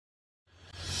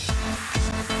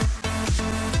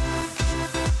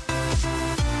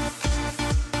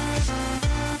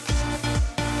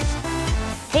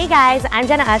Hey guys, I'm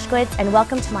Jenna Ushkowitz and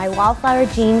welcome to my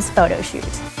WallFlower jeans photo shoot.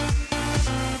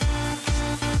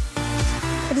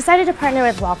 I decided to partner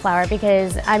with WallFlower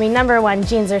because, number one,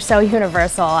 jeans are so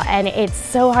universal and it's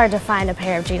so hard to find a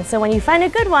pair of jeans. So when you find a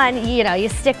good one, you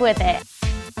stick with it.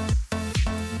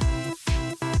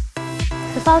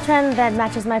 The fall trend that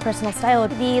matches my personal style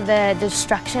would be the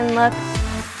destruction look.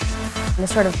 The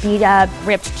sort of beat up,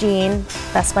 ripped jean.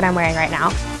 That's what I'm wearing right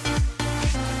now.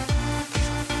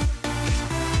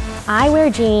 I wear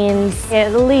jeans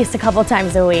at least a couple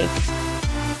times a week,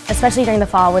 especially during the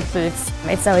fall with boots.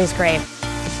 It's always great.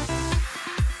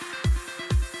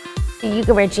 You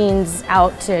can wear jeans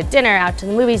out to dinner, out to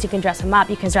the movies, you can dress them up,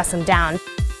 you can dress them down.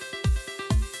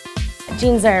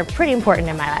 Jeans are pretty important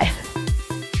in my life.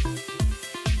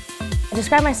 To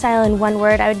describe my style in one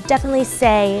word, I would definitely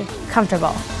say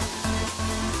comfortable.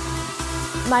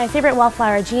 My favorite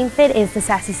WallFlower jean fit is the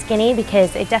Sassy Skinny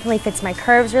because it definitely fits my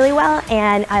curves really well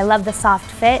and I love the soft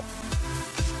fit.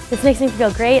 This makes me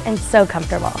feel great and so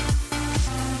comfortable.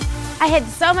 I had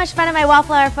so much fun at my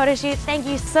WallFlower photo shoot. Thank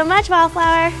you so much,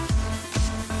 WallFlower.